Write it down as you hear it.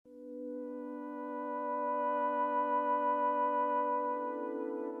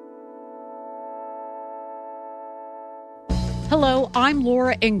Hello, I'm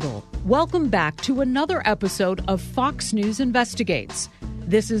Laura Engel. Welcome back to another episode of Fox News Investigates.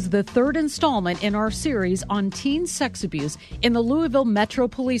 This is the third installment in our series on teen sex abuse in the Louisville Metro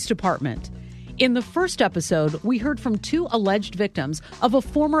Police Department. In the first episode, we heard from two alleged victims of a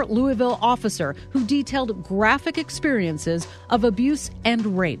former Louisville officer who detailed graphic experiences of abuse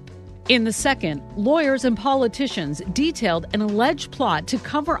and rape. In the second, lawyers and politicians detailed an alleged plot to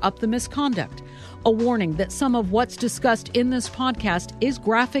cover up the misconduct. A warning that some of what's discussed in this podcast is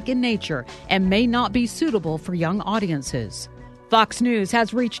graphic in nature and may not be suitable for young audiences. Fox News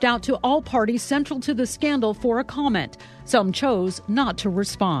has reached out to all parties central to the scandal for a comment. Some chose not to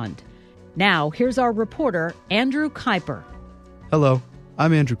respond. Now, here's our reporter, Andrew Kuiper. Hello,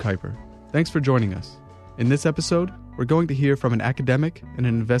 I'm Andrew Kuiper. Thanks for joining us. In this episode, we're going to hear from an academic and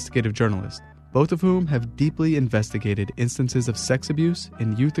an investigative journalist, both of whom have deeply investigated instances of sex abuse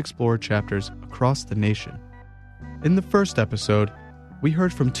in Youth Explorer chapters across the nation. In the first episode, we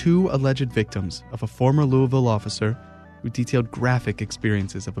heard from two alleged victims of a former Louisville officer who detailed graphic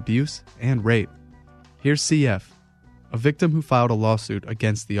experiences of abuse and rape. Here's CF, a victim who filed a lawsuit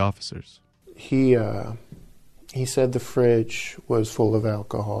against the officers. He said the fridge was full of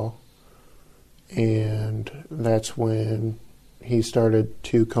alcohol, and that's when he started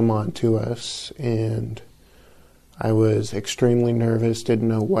to come on to us, and I was extremely nervous, didn't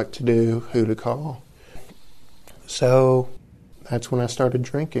know what to do, who to call. So that's when I started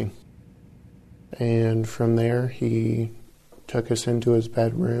drinking. And from there, he took us into his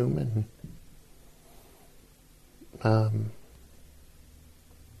bedroom, and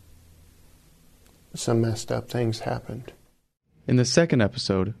some messed up things happened. In the second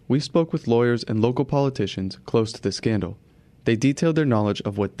episode, we spoke with lawyers and local politicians close to the scandal. They detailed their knowledge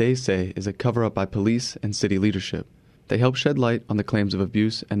of what they say is a cover-up by police and city leadership. They help shed light on the claims of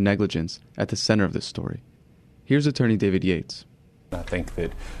abuse and negligence at the center of this story. Here's attorney David Yates. I think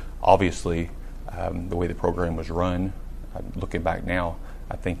that obviously the way the program was run, looking back now,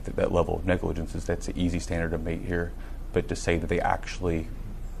 I think that level of negligence that's an easy standard to meet here. But to say that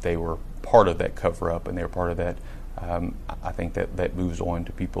they were part of that cover-up and they were part of that, I think that moves on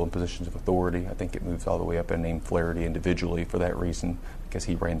to people in positions of authority. I think it moves all the way up and named Flaherty individually for that reason, because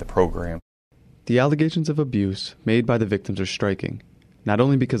he ran the program. The allegations of abuse made by the victims are striking, not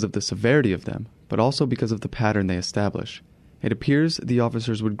only because of the severity of them, but also because of the pattern they establish. It appears the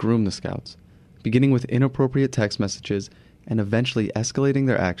officers would groom the scouts, beginning with inappropriate text messages and eventually escalating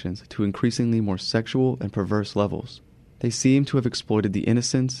their actions to increasingly more sexual and perverse levels. They seem to have exploited the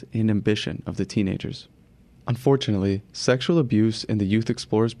innocence and ambition of the teenagers. Unfortunately, sexual abuse in the Youth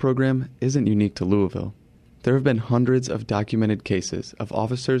Explorers program isn't unique to Louisville. There have been hundreds of documented cases of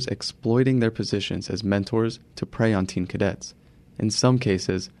officers exploiting their positions as mentors to prey on teen cadets. In some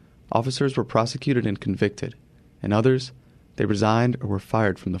cases, officers were prosecuted and convicted. In others, they resigned or were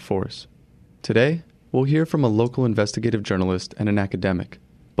fired from the force. Today, we'll hear from a local investigative journalist and an academic,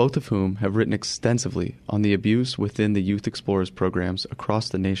 both of whom have written extensively on the abuse within the Youth Explorers programs across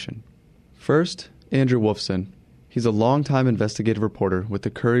the nation. First, Andrew Wolfson. He's a longtime investigative reporter with the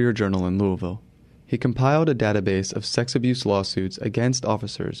Courier-Journal in Louisville. He compiled a database of sex abuse lawsuits against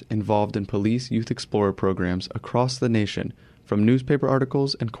officers involved in police Youth Explorer programs across the nation from newspaper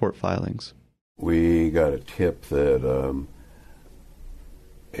articles and court filings. We got a tip that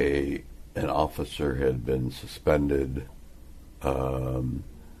an officer had been suspended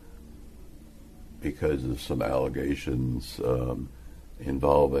because of some allegations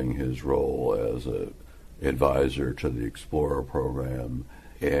involving his role as an advisor to the Explorer program,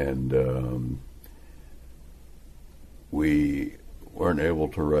 and we weren't able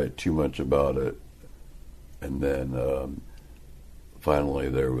to write too much about it. And then finally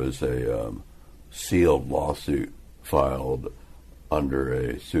there was a sealed lawsuit filed under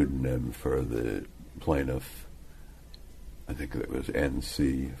a pseudonym for the plaintiff. I think it was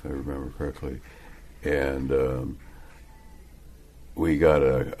NC, if I remember correctly. And we got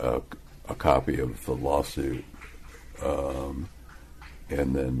a copy of the lawsuit and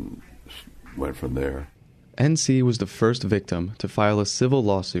then went from there. NC was the first victim to file a civil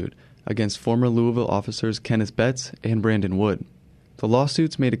lawsuit against former Louisville officers Kenneth Betts and Brandon Wood. The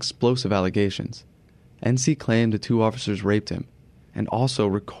lawsuits made explosive allegations. NC claimed the two officers raped him and also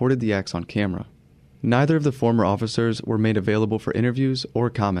recorded the acts on camera. Neither of the former officers were made available for interviews or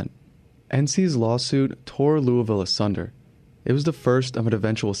comment. NC's lawsuit tore Louisville asunder. It was the first of an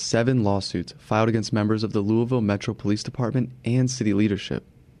eventual 7 lawsuits filed against members of the Louisville Metro Police Department and city leadership.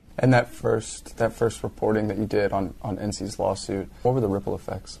 And that first reporting that you did on NC's lawsuit, what were the ripple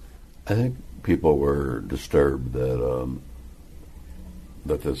effects? I think people were disturbed that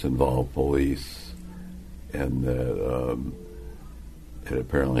that this involved police, and that It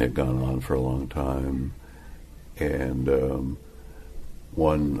apparently had gone on for a long time. And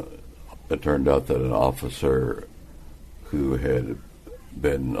it turned out that an officer who had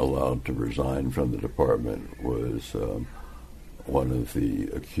been allowed to resign from the department was one of the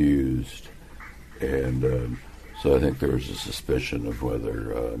accused. And so I think there was a suspicion of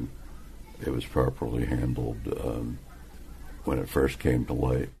whether it was properly handled when it first came to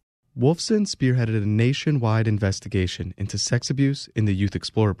light. Wolfson spearheaded a nationwide investigation into sex abuse in the Youth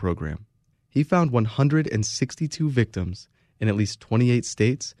Explorer program. He found 162 victims in at least 28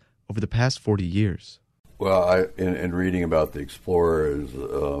 states over the past 40 years. Well, in reading about the Explorers,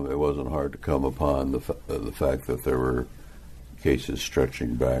 it wasn't hard to come upon the fact that there were cases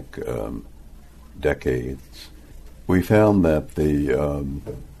stretching back decades. We found that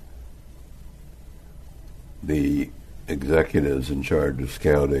the executives in charge of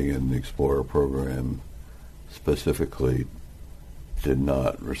scouting in the Explorer program specifically did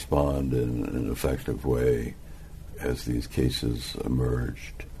not respond in an effective way as these cases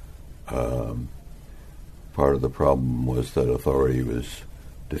emerged. Part of the problem was that authority was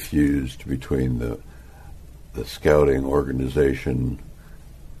diffused between the scouting organization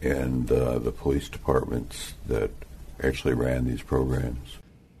and the police departments that actually ran these programs.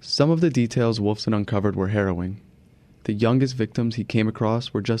 Some of the details Wolfson uncovered were harrowing. The youngest victims he came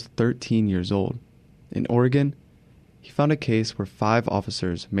across were just 13 years old. In Oregon, he found a case where 5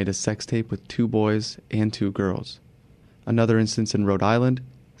 officers made a sex tape with 2 boys and 2 girls. Another instance in Rhode Island,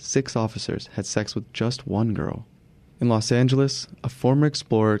 6 officers had sex with just 1 girl. In Los Angeles, a former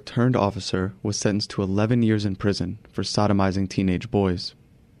explorer turned officer was sentenced to 11 years in prison for sodomizing teenage boys.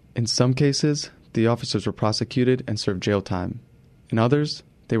 In some cases, the officers were prosecuted and served jail time. In others,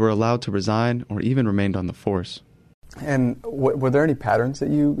 they were allowed to resign or even remained on the force. And were there any patterns that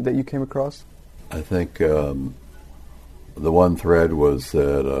you came across? I think the one thread was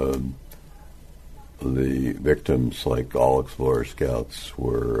that the victims, like all Explorer Scouts,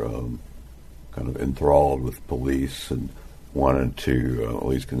 were kind of enthralled with police and wanted to at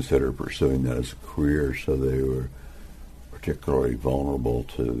least consider pursuing that as a career, so they were particularly vulnerable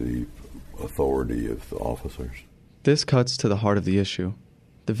to the authority of the officers. This cuts to the heart of the issue.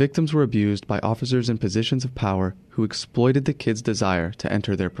 The victims were abused by officers in positions of power who exploited the kids' desire to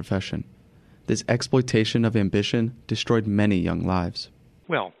enter their profession. This exploitation of ambition destroyed many young lives.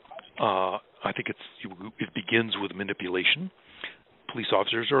 Well, I think it begins with manipulation. Police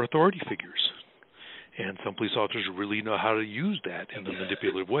officers are authority figures, and some police officers really know how to use that in a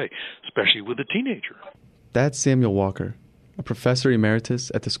manipulative way, especially with a teenager. That's Samuel Walker, a professor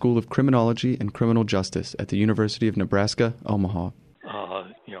emeritus at the School of Criminology and Criminal Justice at the University of Nebraska, Omaha.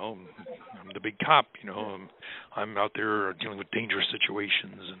 I'm the big cop, I'm out there dealing with dangerous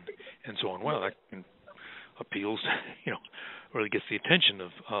situations and so on. Well, that appeals, really gets the attention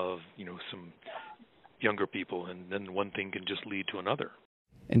of some younger people, and then one thing can just lead to another.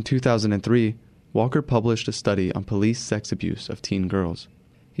 In 2003, Walker published a study on police sex abuse of teen girls.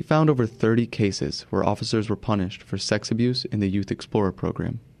 He found over 30 cases where officers were punished for sex abuse in the Youth Explorer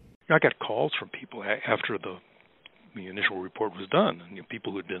program. I got calls from people after the initial report was done, and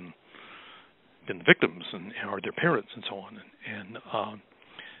people who had been victims or their parents and so on,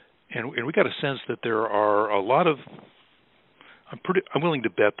 and we got a sense that there are a lot of. I'm willing to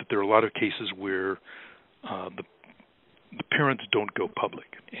bet that there are a lot of cases where the parents don't go public,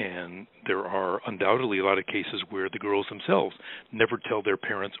 and there are undoubtedly a lot of cases where the girls themselves never tell their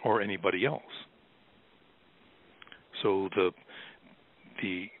parents or anybody else. So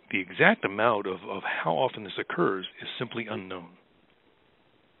the exact amount of how often this occurs is simply unknown.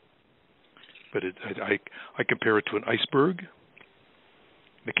 But I compare it to an iceberg.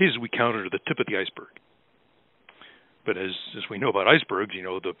 The cases we counted are the tip of the iceberg. But as we know about icebergs,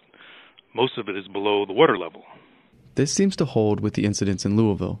 most of it is below the water level. This seems to hold with the incidents in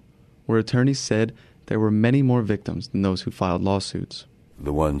Louisville, where attorneys said there were many more victims than those who filed lawsuits.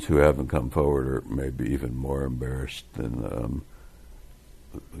 The ones who haven't come forward are maybe even more embarrassed than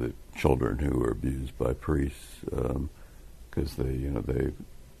the children who were abused by priests, because they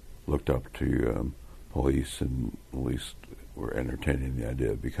looked up to police and at least were entertaining the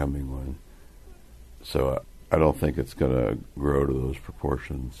idea of becoming one. So I don't think it's going to grow to those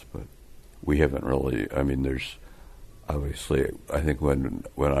proportions, but we haven't really. There's obviously. I think when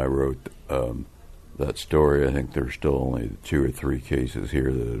I wrote that story, I think there's still only 2 or 3 cases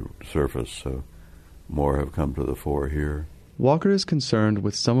here that have surfaced. So more have come to the fore here. Walker is concerned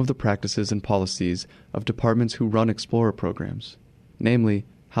with some of the practices and policies of departments who run Explorer programs, namely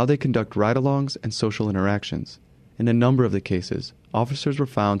how they conduct ride-alongs and social interactions. In a number of the cases, officers were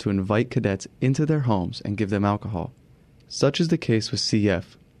found to invite cadets into their homes and give them alcohol. Such is the case with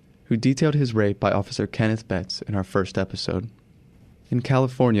CF, who detailed his rape by Officer Kenneth Betts in our first episode. In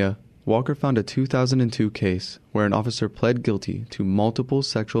California, Walker found a 2002 case where an officer pled guilty to multiple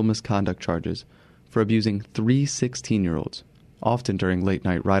sexual misconduct charges for abusing 3 16-year-olds, often during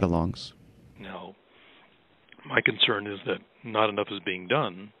late-night ride-alongs. Now, my concern is that not enough is being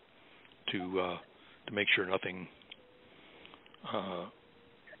done to make sure nothing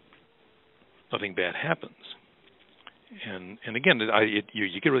bad happens. And again,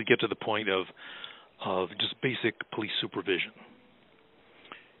 you can really get to the point of just basic police supervision.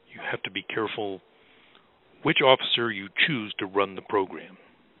 You have to be careful which officer you choose to run the program,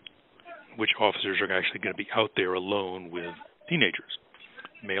 which officers are actually going to be out there alone with teenagers,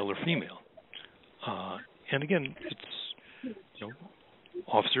 male or female. And again, it's,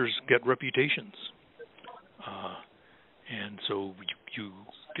 officers get reputations. And so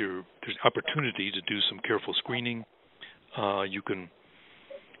there's opportunity to do some careful screening. You can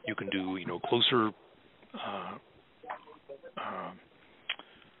do closer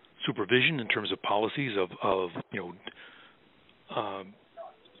supervision in terms of policies of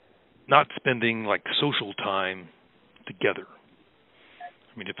not spending like social time together.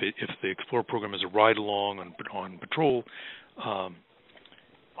 I mean, if the Explorer program is a ride along on patrol,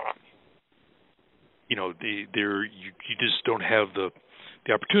 you just don't have the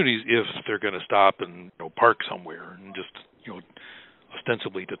opportunities if they're going to stop and park somewhere and just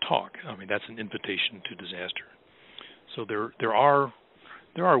ostensibly to talk. I mean, that's an invitation to disaster. So there are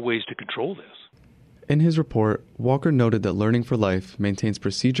ways to control this. In his report, Walker noted that Learning for Life maintains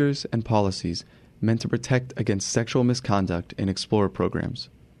procedures and policies meant to protect against sexual misconduct in Explorer programs.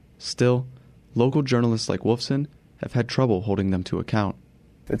 Still, local journalists like Wolfson have had trouble holding them to account.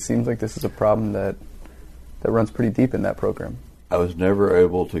 It seems like this is a problem that runs pretty deep in that program. I was never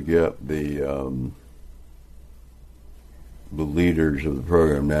able to get the leaders of the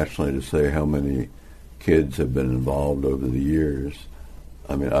program nationally to say how many kids have been involved over the years.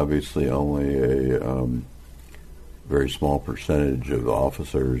 I mean, obviously only a very small percentage of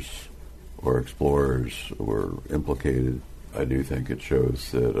officers or explorers were implicated. I do think it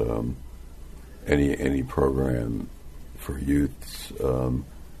shows that any program for youths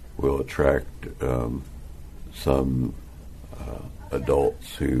will attract some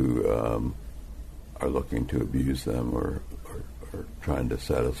adults who are looking to abuse them or trying to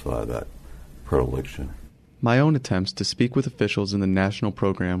satisfy that predilection. My own attempts to speak with officials in the national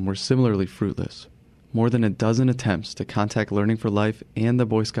program were similarly fruitless. More than a dozen attempts to contact Learning for Life and the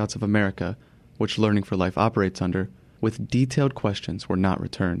Boy Scouts of America, which Learning for Life operates under, with detailed questions were not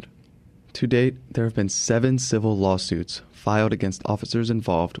returned. To date, there have been 7 civil lawsuits filed against officers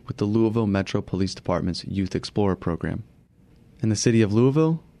involved with the Louisville Metro Police Department's Youth Explorer program. In the city of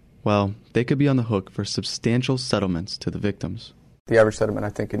Louisville, well, they could be on the hook for substantial settlements to the victims. The average settlement, I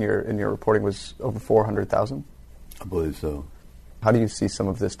think, in your reporting was over $400,000. I believe so. How do you see some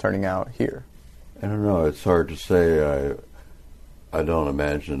of this turning out here? I don't know. It's hard to say. I don't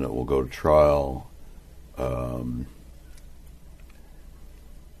imagine it will go to trial. I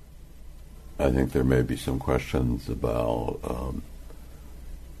think there may be some questions about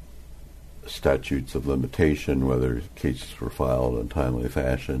statutes of limitation, whether cases were filed in timely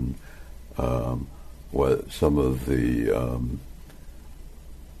fashion, what some of the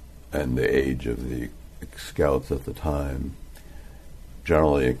and the age of the scouts at the time.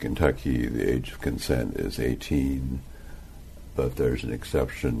 Generally in Kentucky, the age of consent is 18, but there's an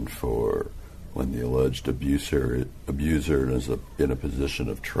exception for when the alleged abuser is in a position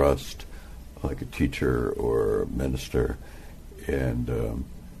of trust, like a teacher or a minister, and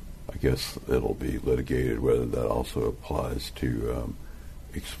I guess it'll be litigated whether that also applies to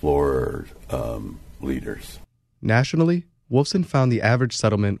explorer leaders. Nationally, Wolfson found the average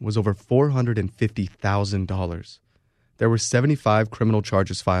settlement was over $450,000. There were 75 criminal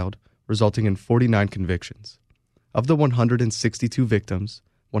charges filed, resulting in 49 convictions. Of the 162 victims,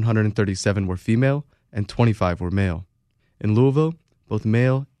 137 were female and 25 were male. In Louisville, both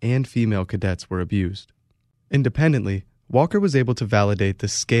male and female cadets were abused. Independently, Walker was able to validate the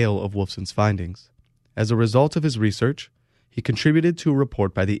scale of Wolfson's findings. As a result of his research, he contributed to a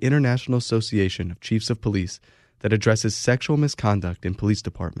report by the International Association of Chiefs of Police that addresses sexual misconduct in police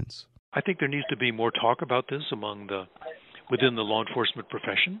departments. I think there needs to be more talk about this within the law enforcement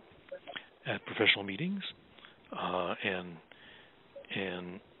profession at professional meetings, and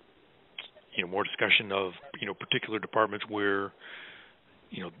more discussion of particular departments where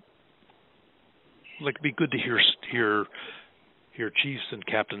like it'd be good to hear chiefs and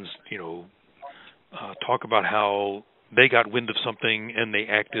captains talk about how they got wind of something and they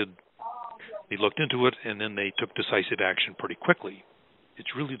acted They looked into it, and then they took decisive action pretty quickly.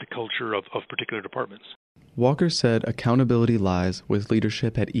 It's really the culture of particular departments. Walker said accountability lies with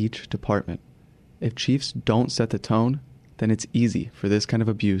leadership at each department. If chiefs don't set the tone, then it's easy for this kind of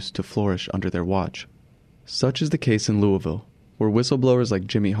abuse to flourish under their watch. Such is the case in Louisville, where whistleblowers like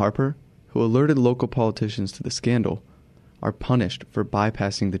Jimmy Harper, who alerted local politicians to the scandal, are punished for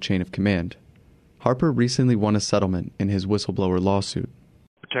bypassing the chain of command. Harper recently won a settlement in his whistleblower lawsuit.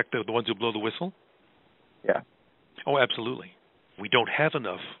 Protect the ones who blow the whistle? Yeah. Oh, absolutely. We don't have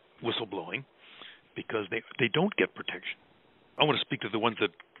enough whistleblowing because they don't get protection. I want to speak to the ones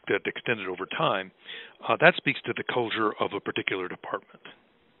that extended over time. That speaks to the culture of a particular department,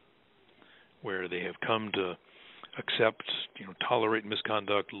 where they have come to accept, tolerate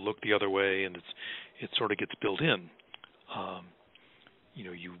misconduct, look the other way, and it sort of gets built in.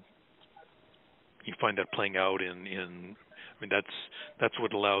 You find that playing out in that's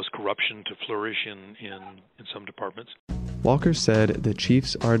what allows corruption to flourish in some departments. Walker said the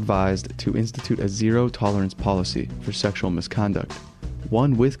chiefs are advised to institute a zero-tolerance policy for sexual misconduct,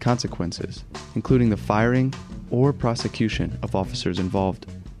 one with consequences, including the firing or prosecution of officers involved.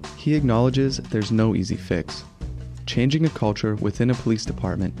 He acknowledges there's no easy fix. Changing a culture within a police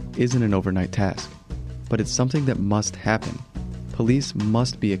department isn't an overnight task, but it's something that must happen. Police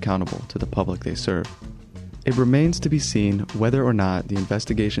must be accountable to the public they serve. It remains to be seen whether or not the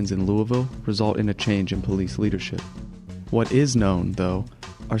investigations in Louisville result in a change in police leadership. What is known, though,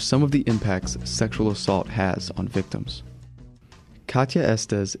 are some of the impacts sexual assault has on victims. Katya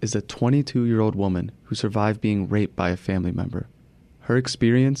Estes is a 22-year-old woman who survived being raped by a family member. Her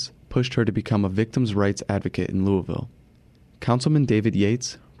experience pushed her to become a victims' rights advocate in Louisville. Councilman David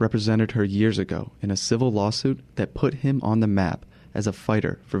Yates represented her years ago in a civil lawsuit that put him on the map as a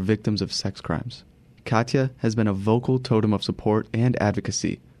fighter for victims of sex crimes. Katya has been a vocal totem of support and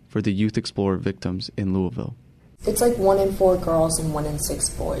advocacy for the Youth Explorer victims in Louisville. It's like 1 in 4 girls and 1 in 6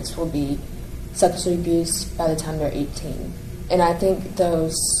 boys will be sexually abused by the time they're 18. And I think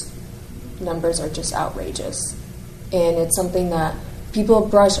those numbers are just outrageous. And it's something that people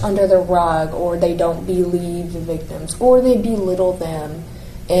brush under the rug, or they don't believe the victims, or they belittle them.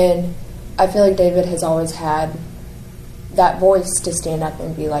 And I feel like David has always had that voice to stand up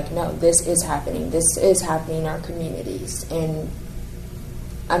and be like, no, this is happening. This is happening in our communities. And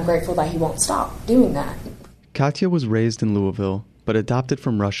I'm grateful that he won't stop doing that. Katya was raised in Louisville, but adopted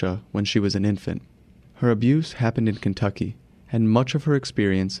from Russia when she was an infant. Her abuse happened in Kentucky, and much of her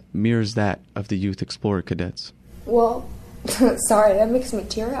experience mirrors that of the Youth Explorer cadets. Well, sorry, that makes me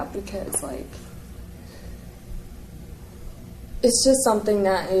tear up because, it's just something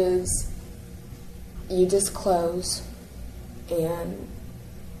that is, you disclose, and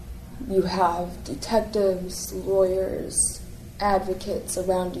you have detectives, lawyers, advocates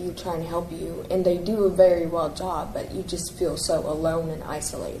around you trying to help you, and they do a very well job, but you just feel so alone and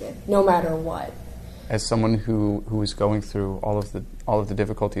isolated, no matter what. As someone who is going through all of the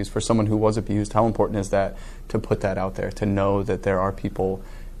difficulties, for someone who was abused, how important is that to put that out there, to know that there are people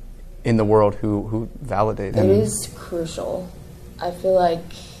in the world who validate him? It is crucial. I feel like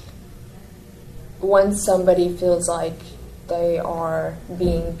once somebody feels like they are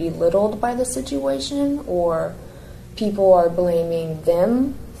being belittled by the situation, or people are blaming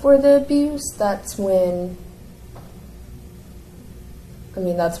them for the abuse, that's when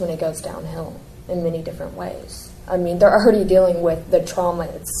it goes downhill in many different ways. They're already dealing with the trauma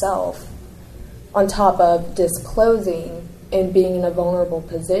itself on top of disclosing and being in a vulnerable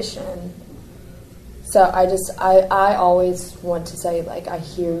position. So I always want to say, I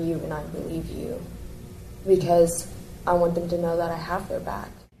hear you and I believe you, because I want them to know that I have their back.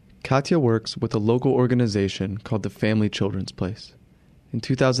 Katya works with a local organization called the Family Children's Place. In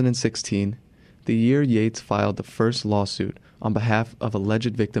 2016, the year Yates filed the first lawsuit on behalf of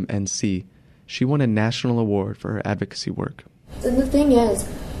alleged victim NC, she won a national award for her advocacy work. And the thing is,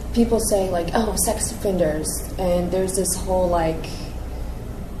 people say, sex offenders, and there's this whole,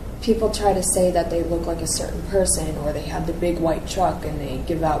 people try to say that they look like a certain person, or they have the big white truck and they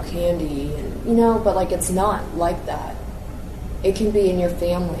give out candy, and but it's not like that. It can be in your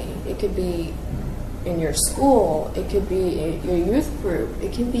family, it could be in your school, it could be in your youth group,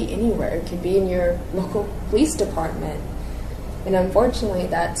 it can be anywhere, it could be in your local police department. And unfortunately,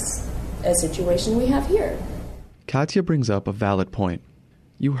 that's a situation we have here. Katya brings up a valid point.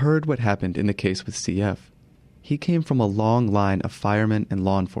 You heard what happened in the case with CF. He came from a long line of firemen and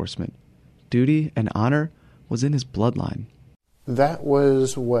law enforcement. Duty and honor was in his bloodline. That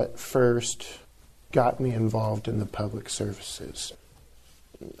was what first got me involved in the public services.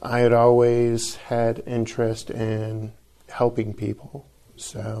 I had always had interest in helping people,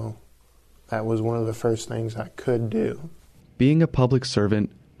 so that was one of the first things I could do. Being a public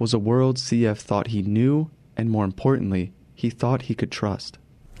servant was a world CF thought he knew, and more importantly, he thought he could trust.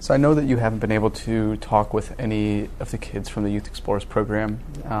 So I know that you haven't been able to talk with any of the kids from the Youth Explorers program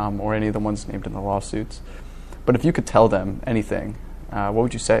or any of the ones named in the lawsuits. But if you could tell them anything, what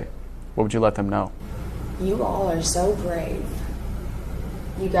would you say? What would you let them know? You all are so brave.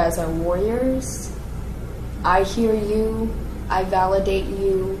 You guys are warriors. I hear you. I validate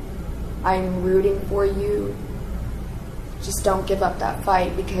you. I'm rooting for you. Just don't give up that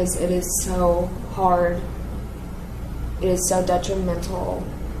fight because it is so hard. It is so detrimental.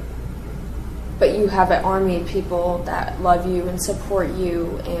 But you have an army of people that love you and support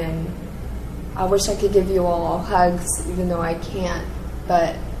you, and I wish I could give you all hugs, even though I can't.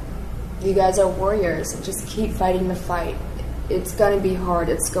 But you guys are warriors, and just keep fighting the fight. It's going to be hard.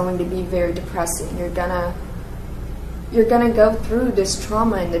 It's going to be very depressing. You're gonna go through this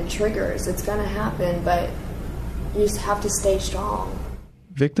trauma and the triggers. It's going to happen, but you just have to stay strong.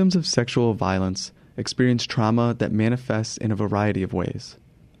 Victims of sexual violence experience trauma that manifests in a variety of ways.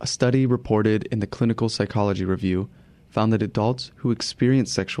 A study reported in the Clinical Psychology Review found that adults who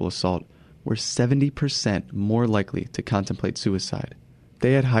experienced sexual assault were 70% more likely to contemplate suicide.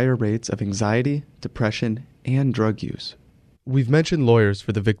 They had higher rates of anxiety, depression, and drug use. We've mentioned lawyers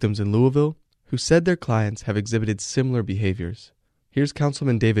for the victims in Louisville who said their clients have exhibited similar behaviors. Here's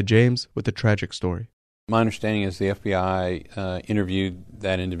Councilman David James with a tragic story. My understanding is the FBI interviewed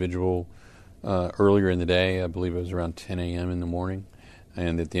that individual earlier in the day. I believe it was around 10 a.m. in the morning,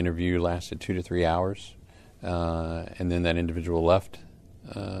 and that the interview lasted 2 to 3 hours. And then that individual left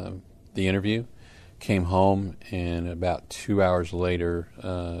the interview, came home, and about 2 hours later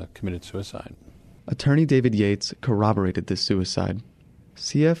committed suicide. Attorney David Yates corroborated this suicide.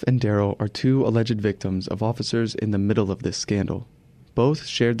 CF and Darryl are two alleged victims of officers in the middle of this scandal. Both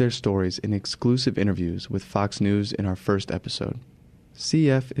shared their stories in exclusive interviews with Fox News in our first episode.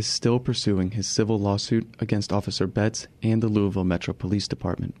 CF is still pursuing his civil lawsuit against Officer Betts and the Louisville Metro Police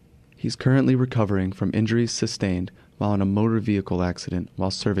Department. He's currently recovering from injuries sustained while in a motor vehicle accident while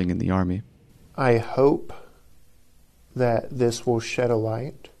serving in the Army. I hope that this will shed a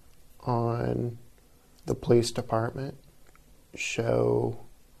light on the police department, show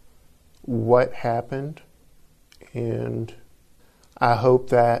what happened, and I hope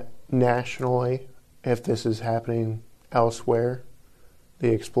that nationally, if this is happening elsewhere,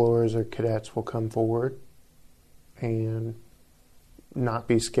 the explorers or cadets will come forward and not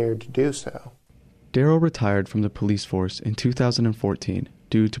be scared to do so. Darryl retired from the police force in 2014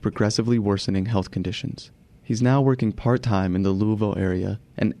 due to progressively worsening health conditions. He's now working part-time in the Louisville area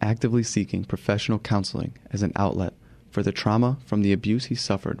and actively seeking professional counseling as an outlet for the trauma from the abuse he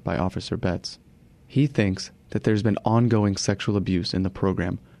suffered by Officer Betts. He thinks that there's been ongoing sexual abuse in the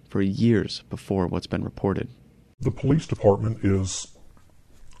program for years before what's been reported. The police department is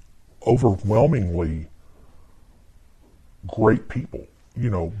overwhelmingly great people,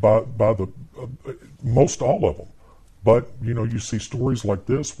 by the most all of them. But, you see stories like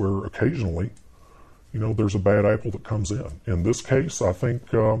this where occasionally, there's a bad apple that comes in. In this case, I think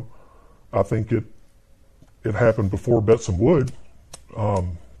it happened before Betts and Wood.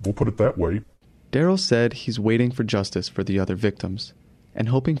 We'll put it that way. Darryl said he's waiting for justice for the other victims and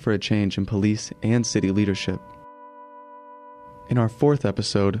hoping for a change in police and city leadership. In our fourth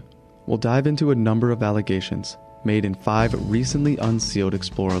episode, we'll dive into a number of allegations made in 5 recently unsealed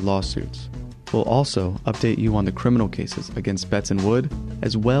Explorer lawsuits. We'll also update you on the criminal cases against Betts and Wood,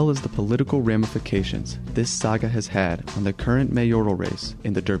 as well as the political ramifications this saga has had on the current mayoral race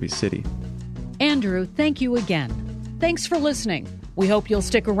in the Derby City. Andrew, thank you again. Thanks for listening. We hope you'll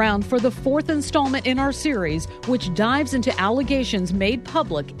stick around for the 4th installment in our series, which dives into allegations made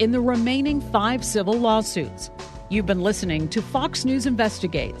public in the remaining 5 civil lawsuits. You've been listening to Fox News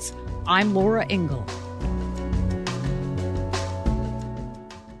Investigates. I'm Laura Ingle.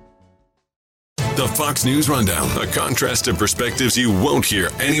 The Fox News Rundown, a contrast of perspectives you won't hear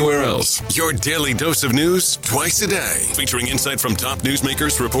anywhere else. Your daily dose of news twice a day, featuring insight from top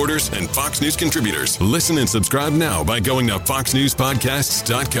newsmakers, reporters, and Fox News contributors. Listen and subscribe now by going to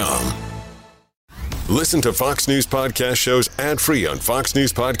foxnewspodcasts.com. Listen to Fox News Podcast shows ad-free on Fox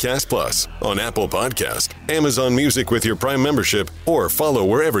News Podcast Plus, on Apple Podcast, Amazon Music with your Prime membership, or follow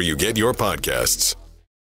wherever you get your podcasts.